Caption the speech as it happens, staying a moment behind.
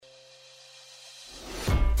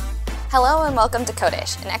Hello and welcome to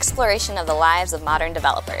Codish, an exploration of the lives of modern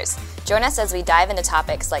developers. Join us as we dive into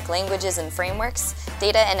topics like languages and frameworks,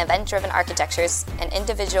 data and event-driven architectures, and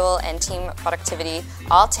individual and team productivity,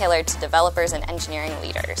 all tailored to developers and engineering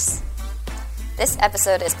leaders. This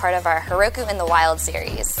episode is part of our Heroku in the Wild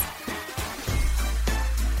series.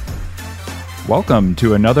 Welcome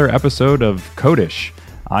to another episode of Codish.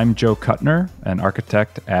 I'm Joe Kuttner, an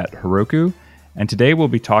architect at Heroku. And today we'll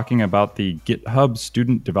be talking about the GitHub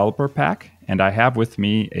Student Developer Pack, and I have with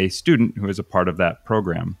me a student who is a part of that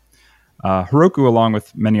program. Heroku, along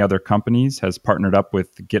with many other companies, has partnered up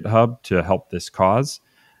with GitHub to help this cause.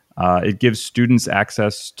 It gives students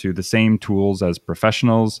access to the same tools as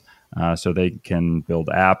professionals, so they can build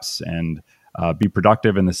apps and be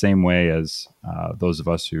productive in the same way as those of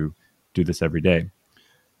us who do this every day.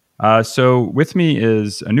 So with me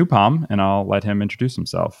is Anupam, and I'll let him introduce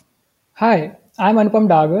himself. Hi, I'm Anupam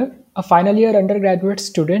Dagar, a final year undergraduate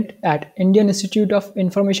student at Indian Institute of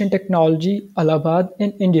Information Technology, Allahabad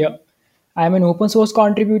in India. I am an open source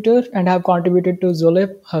contributor and have contributed to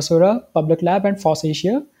Zulip, Hasura, Public Lab, and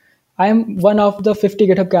FOSSACIA. I am one of the 50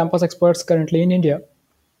 GitHub campus experts currently in India.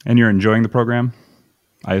 And you're enjoying the program,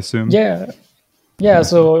 I assume? Yeah,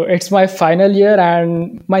 so it's my final year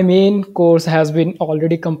and my main course has been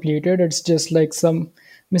already completed. It's just like some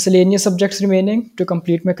miscellaneous subjects remaining to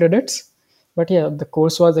complete my credits. But yeah, the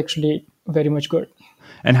course was actually very much good.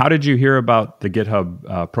 And how did you hear about the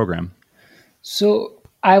GitHub program? So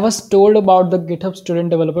I was told about the GitHub Student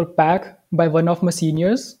Developer Pack by one of my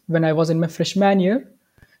seniors when I was in my freshman year.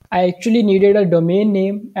 I actually needed a domain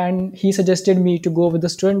name and he suggested me to go with the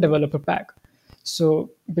Student Developer Pack. So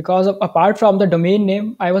apart from the domain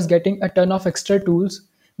name, I was getting a ton of extra tools,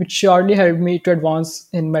 which surely helped me to advance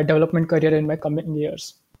in my development career in my coming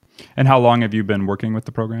years. And how long have you been working with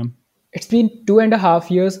the program? It's been 2.5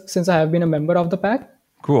 years since I have been a member of the pack.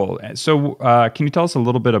 Cool. So can you tell us a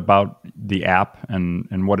little bit about the app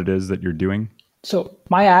and what it is that you're doing? So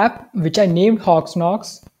my app, which I named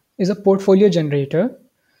HawksKnocks, is a portfolio generator.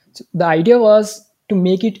 So the idea was to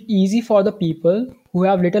make it easy for the people who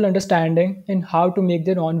have little understanding in how to make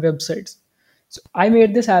their own websites. So I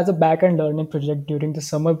made this as a back-end learning project during the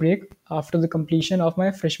summer break after the completion of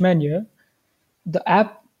my freshman year. The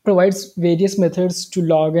app provides various methods to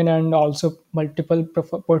log in and also multiple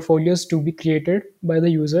portfolios to be created by the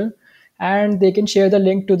user. And they can share the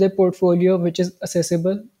link to their portfolio, which is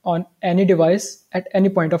accessible on any device at any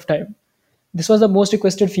point of time. This was the most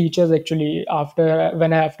requested features actually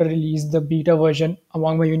when I released the beta version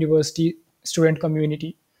among my university student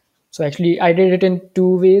community. So actually I did it in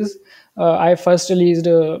two ways. I first released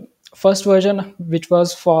a first version, which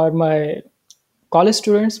was for my college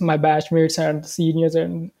students, my batchmates and seniors,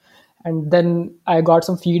 and then I got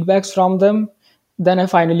some feedbacks from them. Then I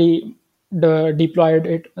finally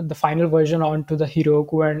deployed the final version onto the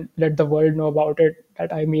Heroku and let the world know about it,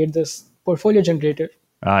 that I made this portfolio generator.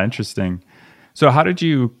 Interesting. So how did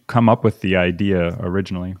you come up with the idea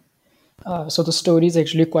originally? So the story is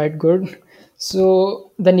actually quite good.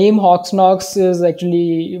 So the name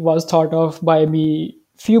HawksKnocks was thought of by me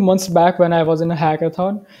few months back when I was in a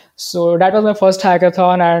hackathon. So that was my first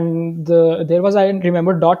hackathon, and I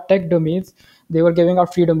remember .tech domains. They were giving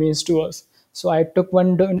out free domains to us. So I took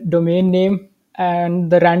one domain name,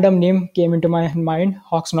 and the random name came into my mind,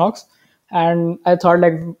 HawksKnocks. And I thought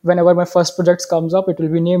like whenever my first project comes up, it will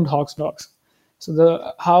be named HawksKnocks.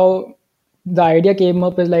 So how the idea came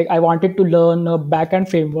up is like I wanted to learn a backend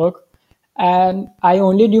framework, and I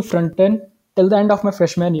only knew frontend till the end of my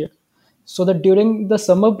freshman year. So that during the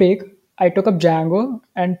summer break, I took up Django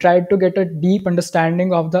and tried to get a deep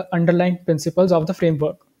understanding of the underlying principles of the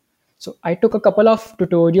framework. So I took a couple of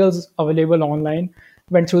tutorials available online,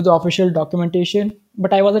 went through the official documentation,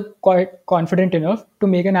 but I wasn't quite confident enough to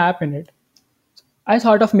make an app in it. I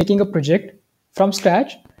thought of making a project from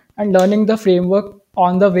scratch and learning the framework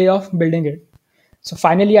on the way of building it. So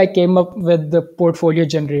finally, I came up with the portfolio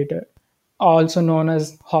generator, also known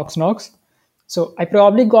as HawksKnocks. So I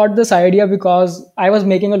probably got this idea because I was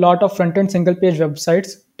making a lot of front-end single-page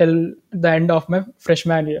websites till the end of my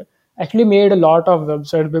freshman year. I actually made a lot of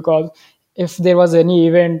websites because if there was any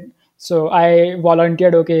event, so I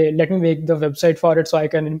volunteered, okay, let me make the website for it so I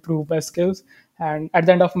can improve my skills. And at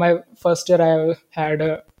the end of my first year, I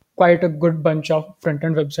had quite a good bunch of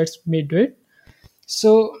front-end websites made to it.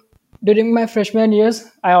 So during my freshman years,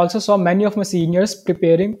 I also saw many of my seniors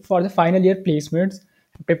preparing for the final year placements,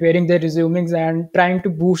 preparing their resumes and trying to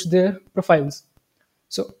boost their profiles.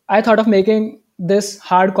 So I thought of making this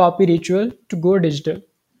hard copy ritual to go digital.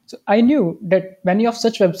 So I knew that many of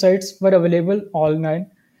such websites were available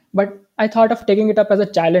online, but I thought of taking it up as a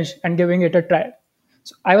challenge and giving it a try.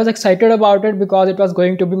 So I was excited about it because it was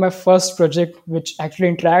going to be my first project which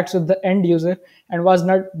actually interacts with the end user and was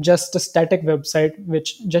not just a static website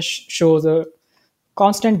which just shows a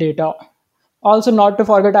constant data. Also, not to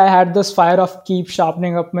forget, I had this fire of keep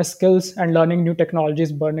sharpening up my skills and learning new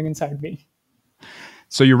technologies burning inside me.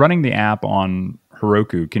 So you're running the app on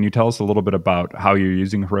Heroku. Can you tell us a little bit about how you're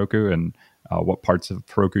using Heroku and what parts of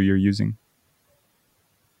Heroku you're using?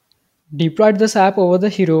 Deployed this app over the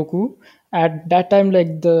Heroku. At that time,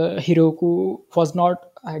 like the Heroku was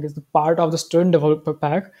not, I guess, the part of the student developer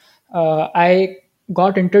pack. I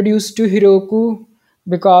got introduced to Heroku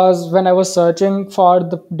because when I was searching for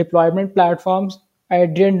the deployment platforms, I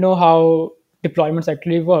didn't know how deployments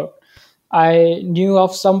actually work. I knew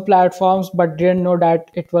of some platforms, but didn't know that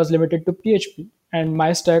it was limited to PHP, and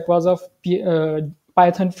my stack was of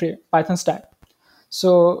Python stack.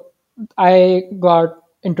 So I got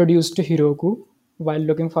introduced to Heroku while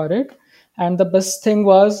looking for it, and the best thing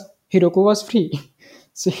was Heroku was free.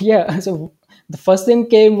 So yeah, so the first thing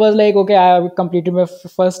came was like, okay, I have completed my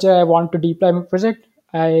first year. I want to deploy my project.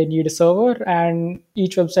 I need a server, and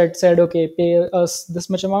each website said, okay, pay us this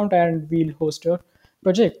much amount, and we'll host your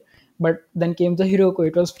project. But then came the Heroku;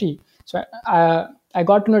 it was free. So I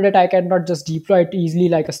got to know that I cannot just deploy it easily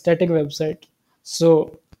like a static website.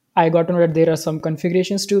 So I got to know that there are some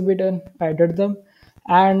configurations to be done. I did them.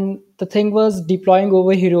 And the thing was, deploying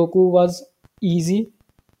over Heroku was easy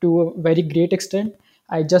to a very great extent.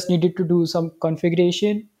 I just needed to do some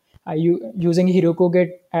configuration using Heroku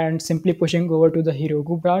Git and simply pushing over to the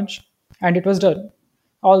Heroku branch, and it was done.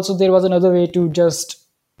 Also, there was another way to just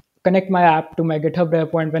connect my app to my GitHub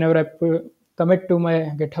repo, and whenever I commit to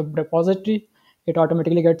my GitHub repository, it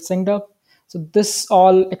automatically gets synced up. So this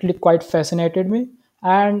all actually quite fascinated me.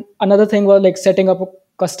 And another thing was like setting up a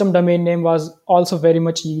custom domain name was also very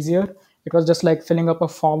much easier. It was just like filling up a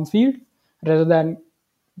form field rather than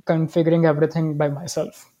configuring everything by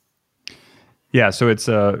myself. Yeah, so it's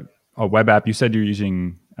a web app. You said you're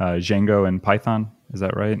using Django and Python. Is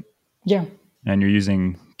that right? Yeah. And you're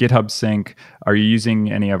using GitHub Sync. Are you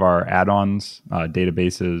using any of our add-ons,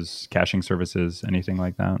 databases, caching services, anything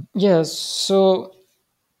like that? Yes. So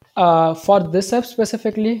for this app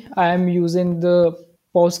specifically, I am using the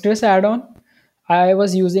Postgres add-on. I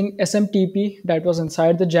was using SMTP that was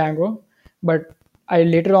inside the Django, but I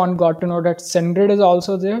later on got to know that SendGrid is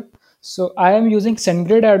also there. So I am using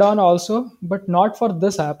SendGrid add-on also, but not for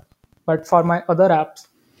this app, but for my other apps.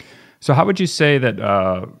 So how would you say that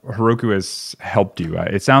Heroku has helped you?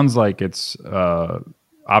 It sounds like it's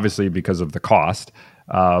obviously because of the cost,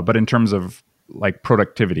 but in terms of like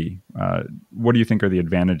productivity, what do you think are the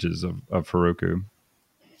advantages of Heroku?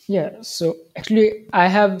 Yeah, so actually, I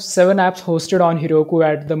have 7 apps hosted on Heroku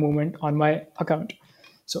at the moment on my account.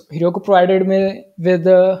 So Heroku provided me with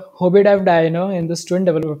the HobbyDev Dino in the student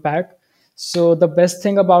developer pack. So the best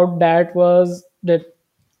thing about that was that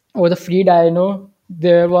over the free Dino,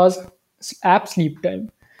 there was app sleep time.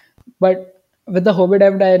 But with the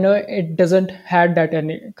HobbyDev Dino, it doesn't had that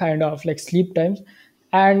any kind of like sleep times.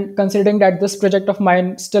 And considering that this project of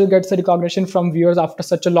mine still gets a recognition from viewers after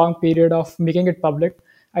such a long period of making it public,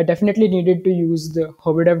 I definitely needed to use the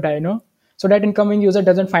HobbyDev Dino so that incoming user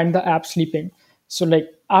doesn't find the app sleeping. So like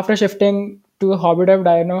after shifting to HobbyDev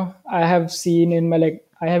Dino, I have seen in my like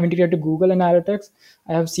I have integrated Google Analytics.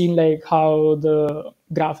 I have seen like how the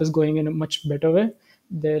graph is going in a much better way.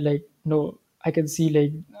 They're like no, I can see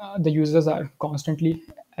like the users are constantly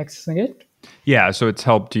accessing it. Yeah, so it's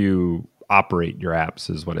helped you operate your apps,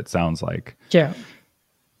 is what it sounds like. Yeah.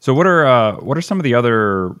 So what are some of the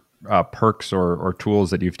other perks or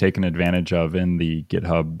tools that you've taken advantage of in the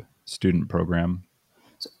GitHub student program?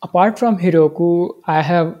 So apart from Heroku, I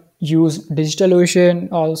have used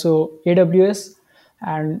DigitalOcean, also AWS,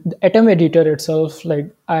 and the Atom editor itself.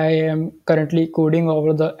 Like I am currently coding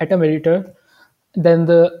over the Atom editor. Then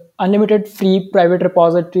the unlimited free private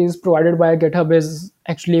repositories provided by GitHub is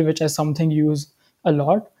actually which is something use a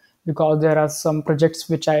lot because there are some projects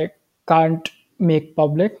which I can't make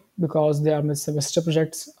public because they are my semester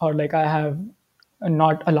projects or like I have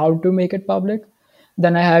not allowed to make it public.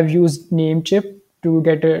 Then I have used Namecheap to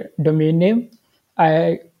get a domain name.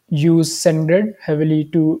 I use SendGrid heavily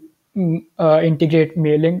to integrate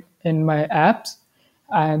mailing in my apps.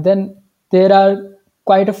 And then there are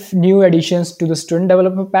quite a new additions to the student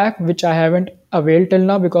developer pack, which I haven't availed till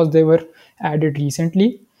now because they were added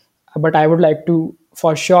recently. But I would like to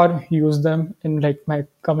for sure use them in like my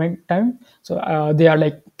coming time. So they are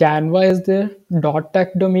like Canva is there,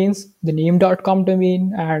 .tech domains, the name.com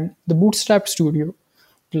domain, and the Bootstrap Studio.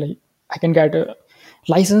 Like I can get a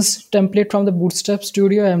license template from the Bootstrap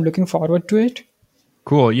Studio. I'm looking forward to it.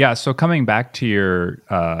 Cool. Yeah. So coming back to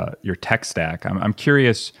your tech stack, I'm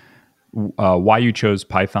curious why you chose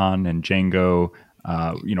Python and Django.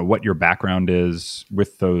 What your background is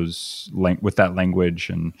with with that language,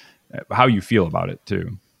 and how you feel about it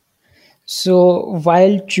too. So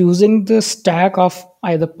while choosing the stack of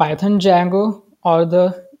either Python, Django, or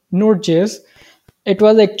the Node.js, it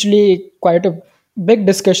was actually quite a big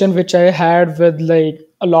discussion which I had with like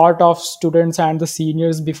a lot of students and the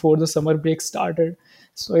seniors before the summer break started.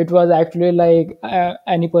 So it was actually like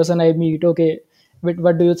any person I meet, okay,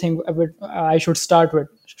 what do you think I should start with?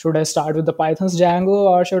 Should I start with the Python's Django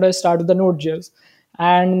or should I start with the Node.js?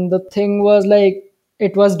 And the thing was like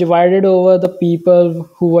it was divided over the people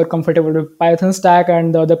who were comfortable with Python stack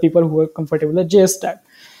and the other people who were comfortable with JS stack.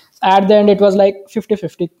 At the end, it was like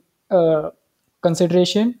 50-50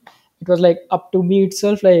 consideration. It was like up to me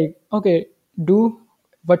itself, like, okay, do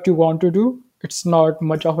what you want to do. It's not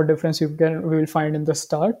much of a difference we will find in the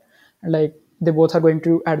start. And like they both are going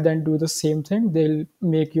to at the end do the same thing. They'll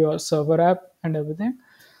make your server app and everything.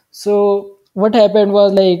 So what happened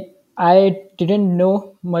was like I didn't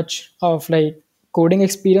know much of like coding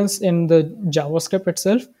experience in the JavaScript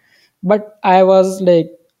itself, but I was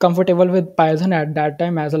like comfortable with Python at that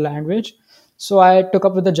time as a language. So I took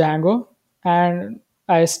up with the Django and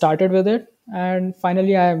I started with it. And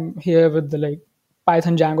finally I'm here with the like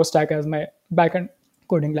Python Django stack as my backend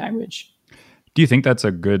coding language. Do you think that's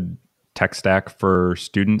a good tech stack for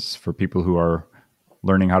students, for people who are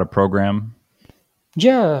learning how to program?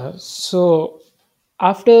 Yeah. So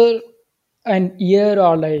after an year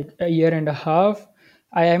or like a year and a half,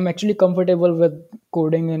 I am actually comfortable with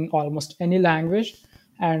coding in almost any language.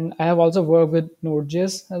 And I have also worked with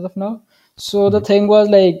Node.js as of now. So the thing was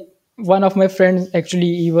like one of my friends actually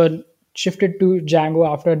even shifted to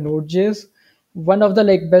Django after Node.js. One of the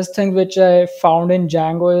like best things which I found in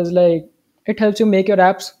Django is like it helps you make your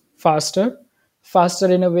apps faster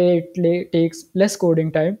in a way it takes less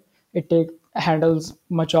coding time. It handles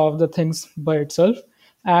much of the things by itself,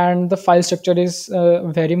 and the file structure is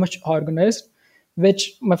very much organized,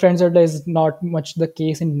 which my friend said is not much the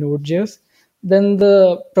case in Node.js. Then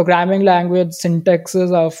the programming language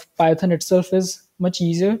syntaxes of Python itself is much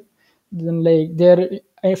easier. Then like there,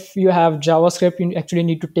 if you have JavaScript, you actually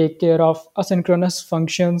need to take care of asynchronous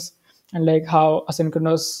functions and like how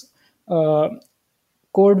asynchronous uh,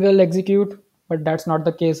 code will execute, but that's not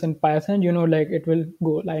the case in Python. Like it will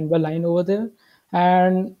go line by line over there.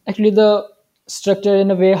 And actually the structure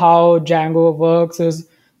in a way how Django works is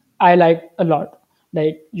I like a lot.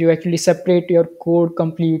 Like you actually separate your code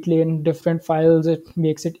completely in different files. It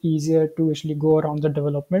makes it easier to actually go around the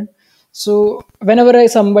development. So whenever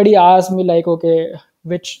somebody asks me like, okay,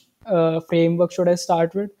 which framework should I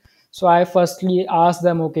start with? So I firstly ask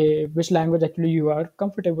them, okay, which language actually you are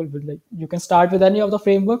comfortable with. Like you can start with any of the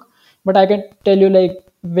framework, but I can tell you like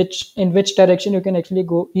which direction you can actually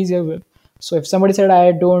go easier with. So if somebody said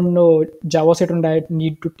I don't know JavaScript and I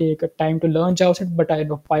need to take a time to learn JavaScript, but I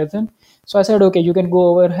know Python, so I said okay, you can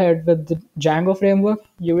go overhead with the Django framework.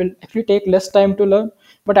 You will actually take less time to learn,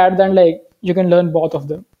 but at the end like you can learn both of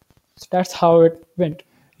them. So that's how it went.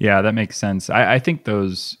 Yeah, that makes sense. I think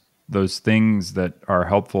those things that are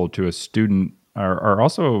helpful to a student are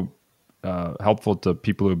also helpful to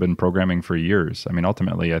people who've been programming for years. I mean,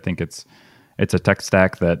 ultimately, I think it's a tech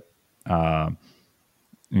stack that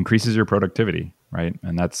increases your productivity, right?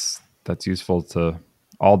 And that's useful to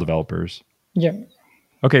all developers. Yeah.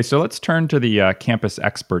 Okay, so let's turn to the Campus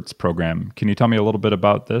Experts program. Can you tell me a little bit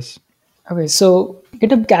about this? Okay, so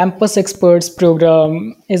GitHub Campus Experts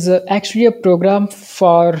program is actually a program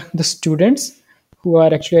for the students who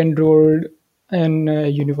are actually enrolled in a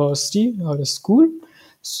university or a school.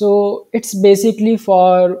 So it's basically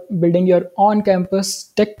for building your on-campus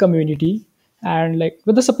tech community and like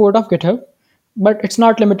with the support of GitHub. But it's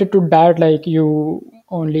not limited to that, like you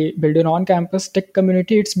only build an on-campus tech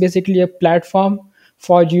community. It's basically a platform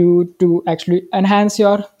for you to actually enhance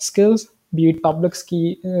your skills, be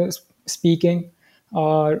it speaking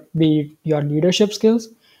or be it your leadership skills.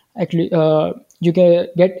 Actually, you can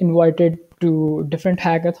get invited to different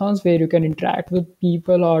hackathons where you can interact with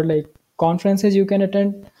people or like conferences you can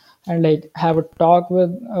attend and like have a talk with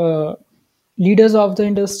leaders of the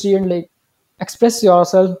industry and like express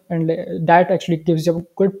yourself, and like, that actually gives you a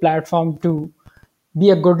good platform to be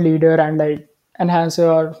a good leader and like enhance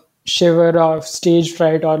your shiver or stage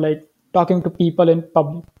fright or like talking to people in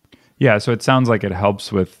public. Yeah, so it sounds like it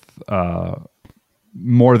helps with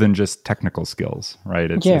more than just technical skills, right?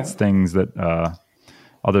 It's things that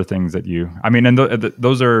other things that and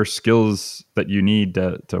those are skills that you need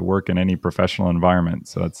to work in any professional environment.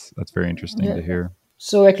 So that's very interesting to hear.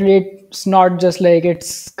 So actually, it's not just like,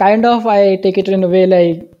 it's kind of, I take it in a way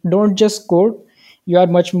like, don't just code. You are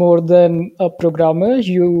much more than a programmer.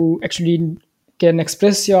 You actually can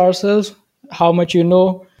express yourself, how much you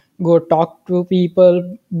know. Go talk to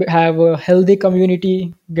people, have a healthy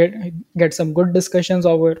community, get some good discussions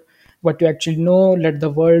over what you actually know. Let the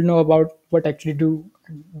world know about what actually do.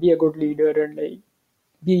 Be a good leader and like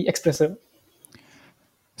be expressive.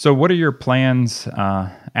 So, what are your plans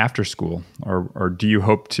after school, or do you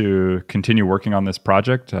hope to continue working on this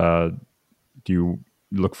project? Do you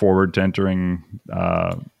look forward to entering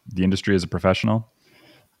the industry as a professional?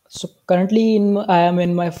 So currently, I am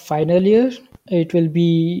in my final year. It will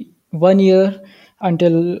be 1 year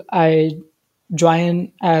until I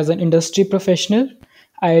join as an industry professional.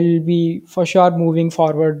 I'll be for sure moving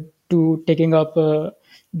forward to taking up a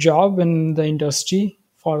job in the industry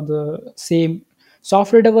for the same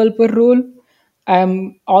software developer role.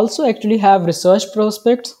 I'm also actually have research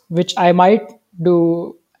prospects, which I might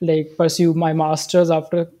do, like pursue my masters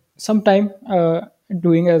after some time,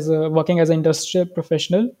 doing as a working as an industrial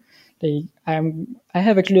professional. Like I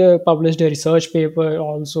have actually published a research paper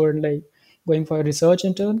also, and like going for a research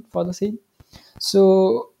intern for the same.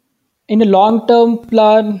 So in a long term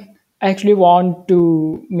plan, I actually want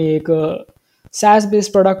to make a SaaS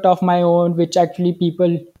based product of my own, which actually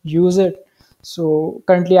people use it. So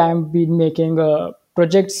currently, I'm been making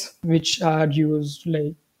projects which are used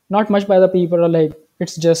like not much by the people, or like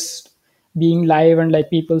it's just being live and like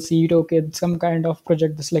people see it. Okay, some kind of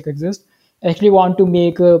project this like exists. I actually want to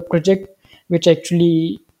make a project which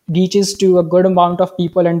actually reaches to a good amount of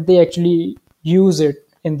people and they actually use it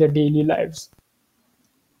in their daily lives.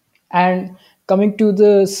 And coming to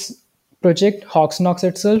this project, Hawksnox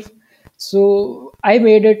itself, so I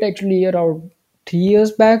made it actually around 3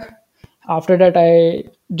 years back. After that, I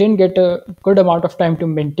didn't get a good amount of time to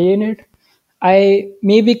maintain it. I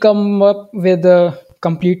maybe come up with a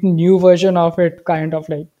complete new version of it, kind of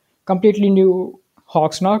like completely new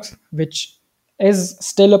Hawksnox, which is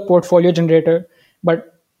still a portfolio generator,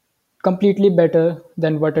 but completely better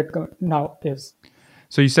than what it now is.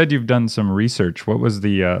 So, you said you've done some research. What was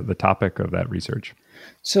the topic of that research?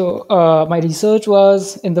 So, my research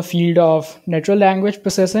was in the field of natural language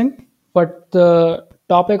processing, but the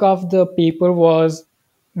topic of the paper was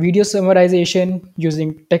video summarization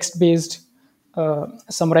using text based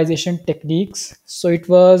summarization techniques. So, it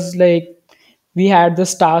was like we had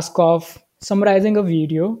this task of summarizing a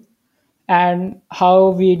video, and how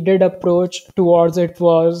we did approach towards it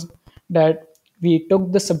was that we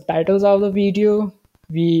took the subtitles of the video,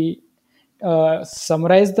 we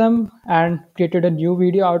summarized them and created a new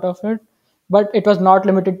video out of it. But it was not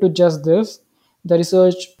limited to just this. The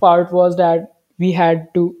research part was that we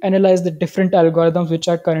had to analyze the different algorithms which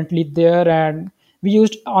are currently there, and we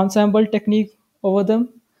used ensemble technique over them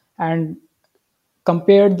and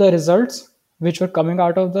compared the results which were coming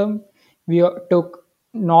out of them. We took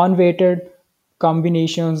non-weighted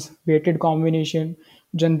combinations, weighted combination,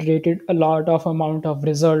 generated a lot of amount of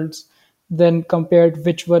results, then compared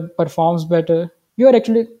which one performs better. We were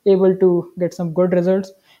actually able to get some good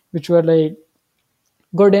results, which were like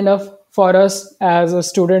good enough for us as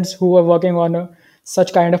students who were working on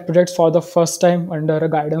such kind of projects for the first time under a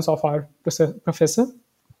guidance of our professor.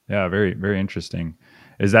 Yeah, very, very interesting.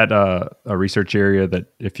 Is that a research area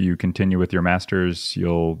that if you continue with your master's,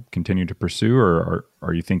 you'll continue to pursue, or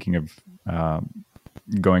are you thinking of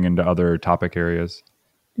going into other topic areas?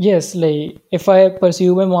 Yes, like if I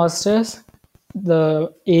pursue my master's,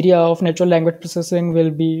 the area of natural language processing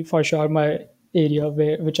will be for sure my area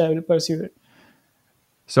where which I will pursue it.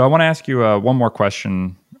 So I want to ask you one more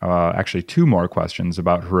question, actually two more questions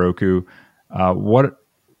about Heroku. What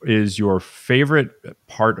is your favorite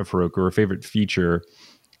part of Heroku or favorite feature?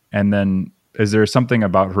 And then is there something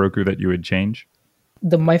about Heroku that you would change?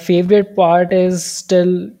 The my favorite part is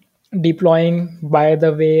still deploying by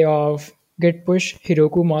the way of git push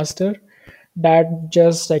Heroku master. That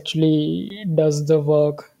just actually does the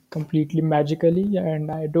work completely magically,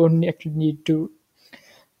 and I don't actually need to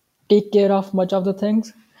take care of much of the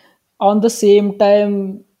things. On the same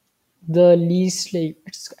time, the least like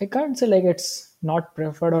it's I can't say like it's not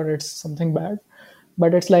preferred or it's something bad,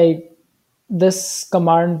 but it's like this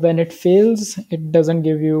command when it fails, it doesn't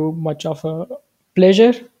give you much of a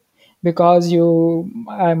pleasure because you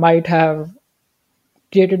I might have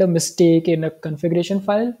created a mistake in a configuration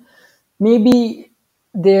file. Maybe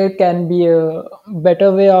there can be a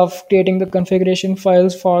better way of creating the configuration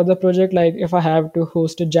files for the project. Like if I have to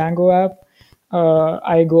host a Django app,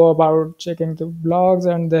 I go about checking the blogs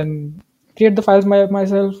and then create the files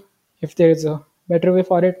myself. If there is a better way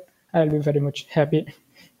for it, I'll be very much happy.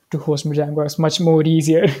 to host my Django. It's much more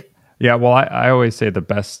easier. Yeah, well, I always say the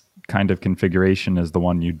best kind of configuration is the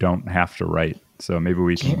one you don't have to write. So maybe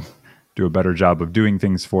we can do a better job of doing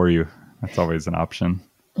things for you. That's always an option.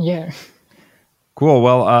 Yeah. Cool.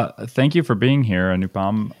 Well, thank you for being here,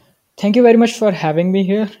 Anupam. Thank you very much for having me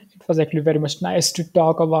here. It was actually very much nice to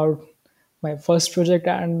talk about my first project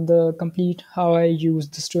and the complete how I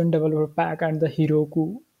used the Student Developer Pack and the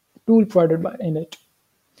Heroku tool provided in it.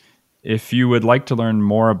 If you would like to learn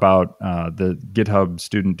more about the GitHub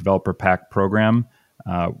Student Developer Pack program,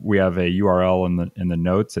 we have a URL in the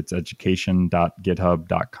notes. It's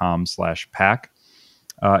education.github.com/pack.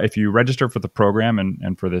 If you register for the program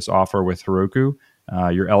and for this offer with Heroku,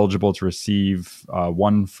 you're eligible to receive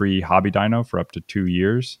one free Hobby Dino for up to 2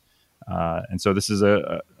 years. And so this is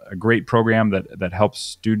a great program that helps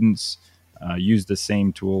students use the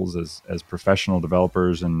same tools as professional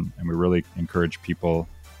developers, and we really encourage people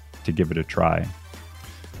to give it a try.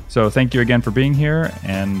 So thank you again for being here,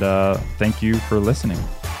 and thank you for listening.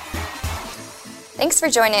 Thanks for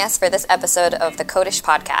joining us for this episode of the Codish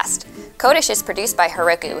podcast. Codish is produced by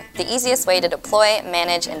Heroku, the easiest way to deploy,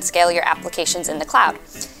 manage, and scale your applications in the cloud.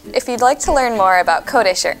 If you'd like to learn more about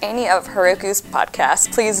Codish or any of Heroku's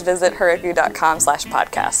podcasts, please visit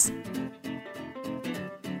heroku.com/podcasts.